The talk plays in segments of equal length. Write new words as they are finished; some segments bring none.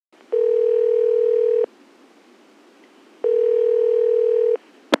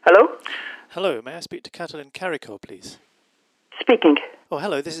Hello? Hello, may I speak to Katalin Karikó, please? Speaking. Oh,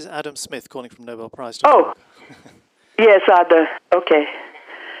 hello, this is Adam Smith calling from Nobel Prize. Oh, yes, Ada. Okay.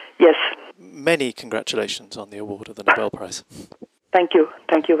 Yes. Many congratulations on the award of the Nobel Prize. Thank you.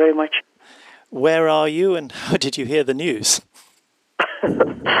 Thank you very much. Where are you and how did you hear the news?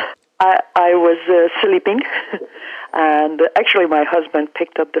 I was sleeping, and actually my husband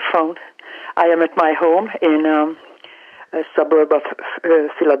picked up the phone. I am at my home in a suburb of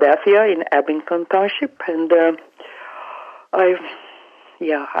Philadelphia in Abington Township, and I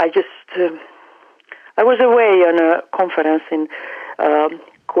was away on a conference in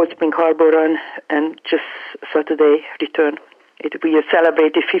Cold Spring Harbor and just Saturday returned. We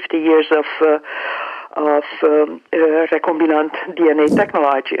celebrated 50 years of recombinant DNA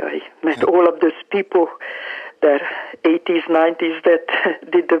technology. I met all of those people, the 80s, 90s, that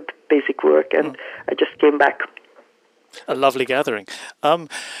did the basic work, and I just came back. A lovely gathering.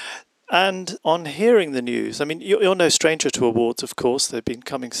 And on hearing the news, I mean, you're no stranger to awards, of course. They've been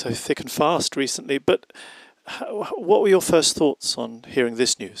coming so thick and fast recently. But what were your first thoughts on hearing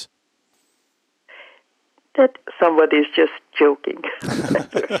this news? That somebody's just joking.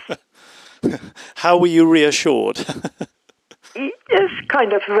 How were you reassured? Yes,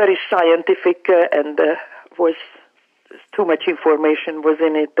 kind of very scientific, and was too much information was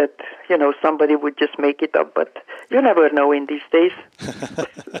in it that, somebody would just make it up, but you never know in these days.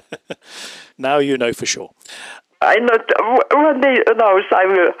 Now you know for sure. I'm not, one day knows,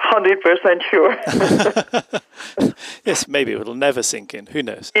 I'm 100% sure. Yes, maybe it'll never sink in, who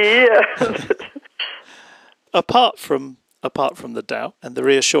knows? Yeah. Apart from the doubt and the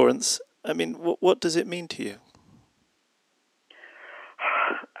reassurance, I mean, what does it mean to you?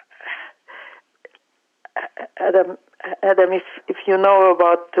 Adam, if you know,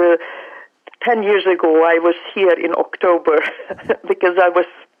 about 10 years ago, I was here in October because I was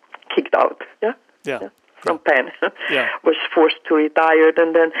kicked out. From Penn. Was forced to retire,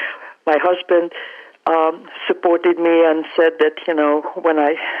 and then my husband supported me and said that when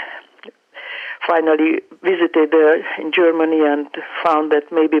I finally visited in Germany and found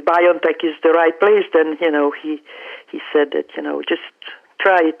that maybe BioNTech is the right place, then he said that just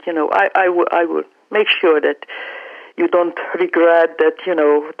try it. I will make sure that you don't regret that.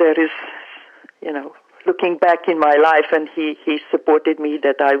 There is looking back in my life, and he supported me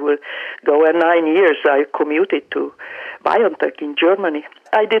that I will go. And 9 years I commuted to BioNTech in Germany.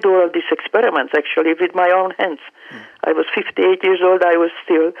 I did all of these experiments actually with my own hands. I was 58 years old. I was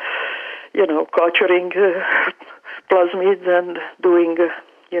still culturing plasmids and doing,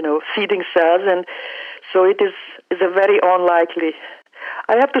 seeding cells. And so it is a very unlikely.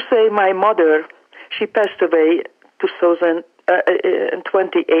 I have to say my mother, she passed away in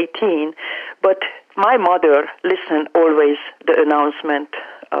 2018, but my mother listened always the announcement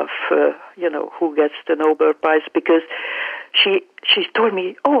of, who gets the Nobel Prize, because she told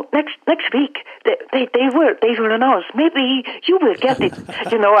me, oh, next week they will announce, maybe you will get it.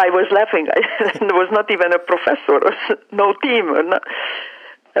 I was laughing. There was not even a professor, no team,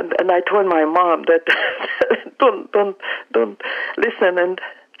 and I told my mom that don't listen. And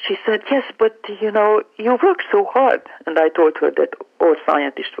she said, yes, but you work so hard. And I told her that all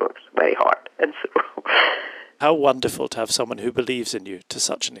scientists work very hard, and so. How wonderful to have someone who believes in you to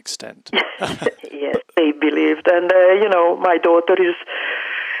such an extent. Yes, they believed. And, my daughter is,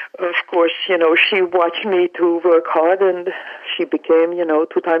 of course, she watched me to work hard, and she became,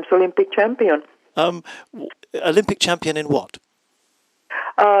 2 times Olympic champion. Olympic champion in what?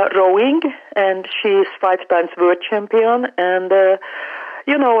 Rowing, and she is 5 times world champion. And,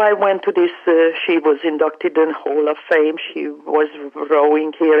 I went to this, she was inducted in Hall of Fame. She was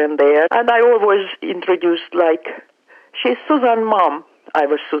rowing here and there. And I always introduced, she's Susan's mom. I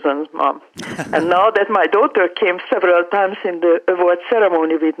was Susan's mom. And now that my daughter came several times in the award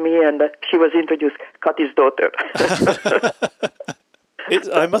ceremony with me, and she was introduced, Kati's daughter.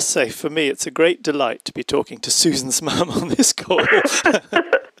 I must say, for me, it's a great delight to be talking to Susan's mum on this call.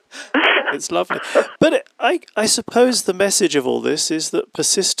 It's lovely. But I suppose the message of all this is that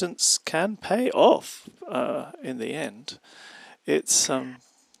persistence can pay off in the end. It's,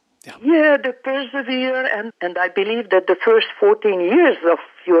 Yeah, the persevere, and I believe that the first 14 years of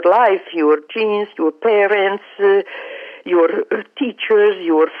your life, your genes, your parents, your teachers,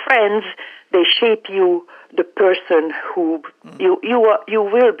 your friends, they shape you, the person who you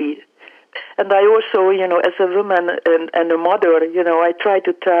will be. And I also, as a woman and a mother, I try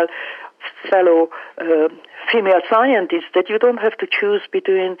to tell fellow female scientists that you don't have to choose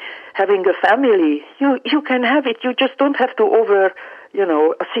between having a family. You can have it. You just don't have to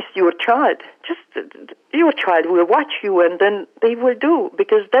assist your child. Just your child will watch you, and then they will do,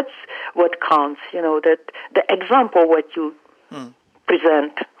 because that's what counts. That the example what you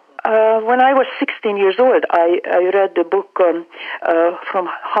present. When I was 16 years old, I read the book from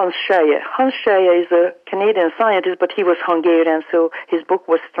Hans Scheie. Hans Scheie is a Canadian scientist, but he was Hungarian, so his book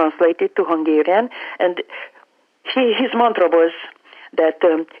was translated to Hungarian, and his mantra was that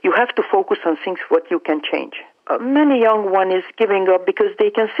you have to focus on things what you can change. Many young one is giving up because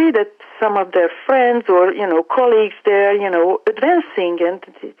they can see that some of their friends or colleagues they're advancing, and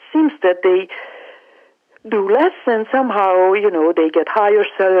it seems that they do less, and somehow they get higher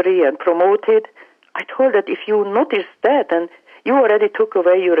salary and promoted. I told that if you notice that, and you already took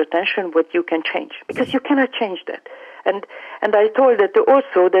away your attention, what you can change, because you cannot change that. And I told that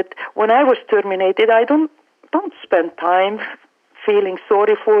also that when I was terminated, I don't spend time feeling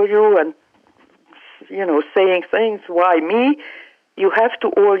sorry for you and saying things, why me? You have to,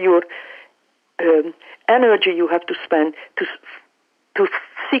 all your energy you have to spend to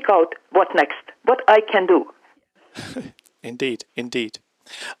seek out what next, what I can do. Indeed.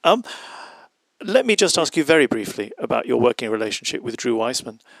 Let me just ask you very briefly about your working relationship with Drew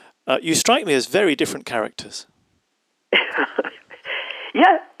Weissman. You strike me as very different characters.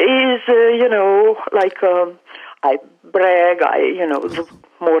 Yeah, he's, I brag,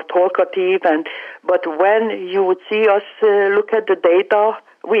 more talkative, but when you would see us look at the data,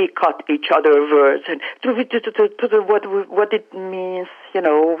 we cut each other words, and what it means,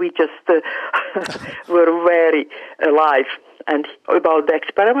 we just were very alive. And about the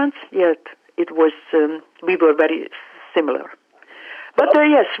experiments, yet it was, we were very similar. But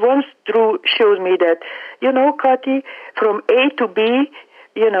yes, once Drew showed me that, Kati, from A to B,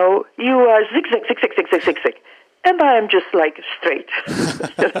 you are zigzag. And I am just like straight.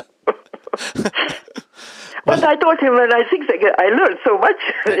 But I told him when I zigzag, I learned so much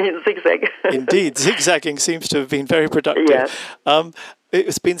in zigzag. Indeed, zigzagging seems to have been very productive. Yes.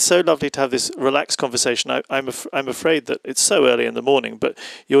 It's been so lovely to have this relaxed conversation. I'm afraid that it's so early in the morning, but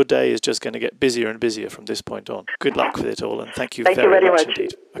your day is just going to get busier and busier from this point on. Good luck with it all, and thank you very much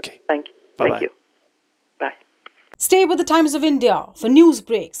indeed. Okay. Thank you. Bye-bye. Thank you. Bye. Stay with the Times of India for news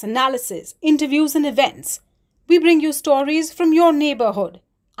breaks, analysis, interviews and events. We bring you stories from your neighborhood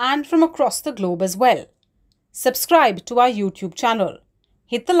and from across the globe as well. Subscribe to our YouTube channel.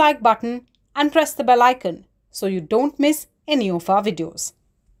 Hit the like button and press the bell icon so you don't miss any of our videos.